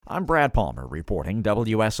I'm Brad Palmer reporting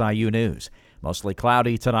WSIU News. Mostly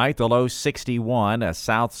cloudy tonight, the low 61, a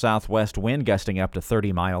south-southwest wind gusting up to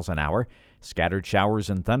 30 miles an hour. Scattered showers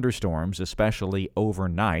and thunderstorms, especially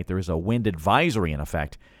overnight. There is a wind advisory in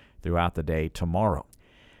effect throughout the day tomorrow.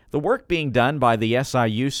 The work being done by the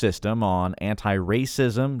SIU system on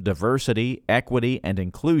anti-racism, diversity, equity, and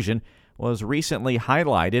inclusion was recently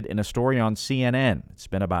highlighted in a story on CNN. It's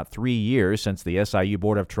been about 3 years since the SIU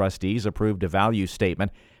Board of Trustees approved a value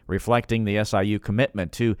statement reflecting the SIU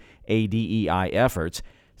commitment to ADEI efforts.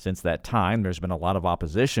 Since that time, there's been a lot of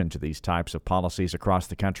opposition to these types of policies across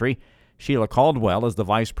the country. Sheila Caldwell is the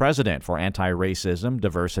Vice President for Anti-Racism,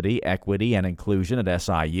 Diversity, Equity, and Inclusion at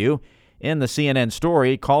SIU. In the CNN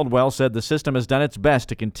story, Caldwell said the system has done its best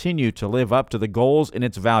to continue to live up to the goals in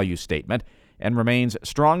its value statement and remains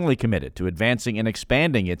strongly committed to advancing and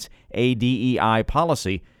expanding its ADEI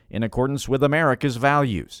policy in accordance with America's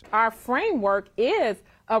values. Our framework is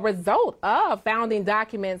a result of founding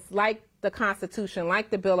documents like the Constitution, like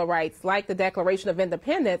the Bill of Rights, like the Declaration of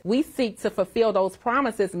Independence. We seek to fulfill those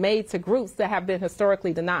promises made to groups that have been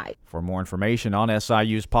historically denied. For more information on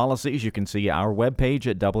SIU's policies, you can see our webpage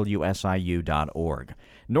at WSIU.org.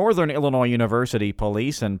 Northern Illinois University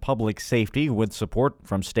Police and Public Safety, with support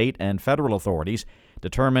from state and federal authorities,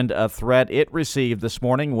 determined a threat it received this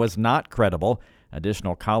morning was not credible.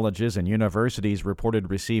 Additional colleges and universities reported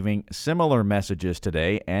receiving similar messages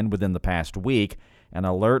today and within the past week. An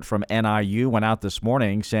alert from NIU went out this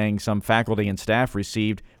morning saying some faculty and staff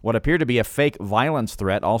received what appeared to be a fake violence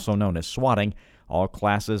threat, also known as swatting. All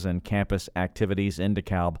classes and campus activities in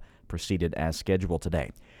DeKalb proceeded as scheduled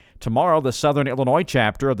today. Tomorrow, the Southern Illinois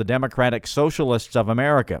chapter of the Democratic Socialists of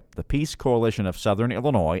America, the Peace Coalition of Southern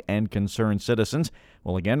Illinois, and concerned citizens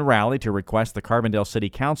will again rally to request the Carbondale City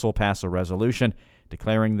Council pass a resolution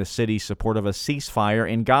declaring the city's support of a ceasefire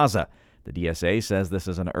in Gaza. The DSA says this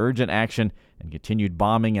is an urgent action, and continued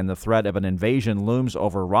bombing and the threat of an invasion looms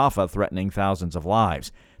over Rafah, threatening thousands of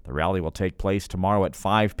lives. The rally will take place tomorrow at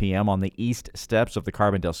 5 p.m. on the east steps of the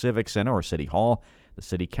Carbondale Civic Center or City Hall. The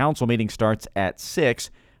City Council meeting starts at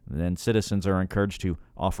 6. Then citizens are encouraged to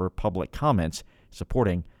offer public comments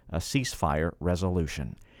supporting a ceasefire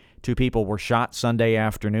resolution. 2 people were shot Sunday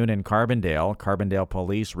afternoon in Carbondale. Carbondale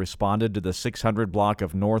police responded to the 600 block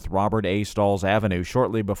of North Robert A. Stalls Avenue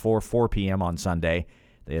shortly before 4 p.m. on Sunday.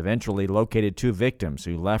 They eventually located 2 victims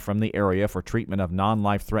who left from the area for treatment of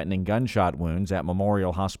non-life-threatening gunshot wounds at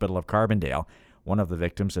Memorial Hospital of Carbondale. One of the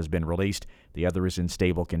victims has been released. The other is in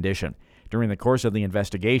stable condition. During the course of the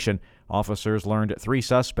investigation, officers learned 3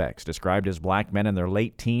 suspects, described as black men in their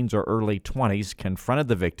late teens or early 20s, confronted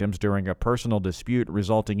the victims during a personal dispute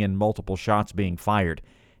resulting in multiple shots being fired.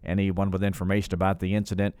 Anyone with information about the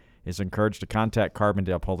incident is encouraged to contact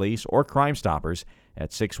Carbondale Police or Crime Stoppers at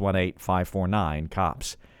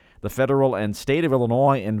 618-549-COPS. The federal and state of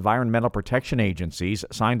Illinois environmental protection agencies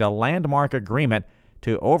signed a landmark agreement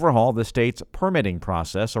to overhaul the state's permitting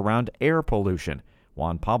process around air pollution.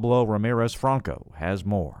 Juan Pablo Ramirez Franco has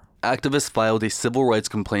more. Activists filed a civil rights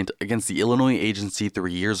complaint against the Illinois agency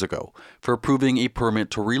 3 years ago for approving a permit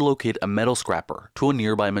to relocate a metal scrapper to a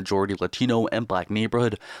nearby majority Latino and black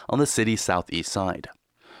neighborhood on the city's southeast side.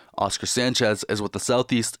 Oscar Sanchez is with the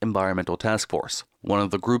Southeast Environmental Task Force, one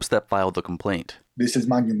of the groups that filed the complaint. This is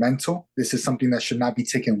monumental. This is something that should not be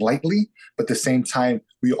taken lightly. But at the same time,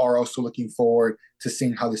 we are also looking forward to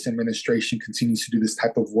seeing how this administration continues to do this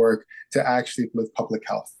type of work to actually uplift public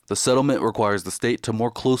health. The settlement requires the state to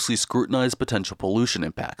more closely scrutinize potential pollution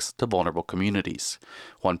impacts to vulnerable communities.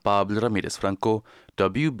 Juan Pablo Ramirez Franco,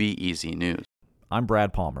 WBEZ News. I'm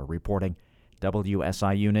Brad Palmer reporting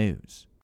WSIU News.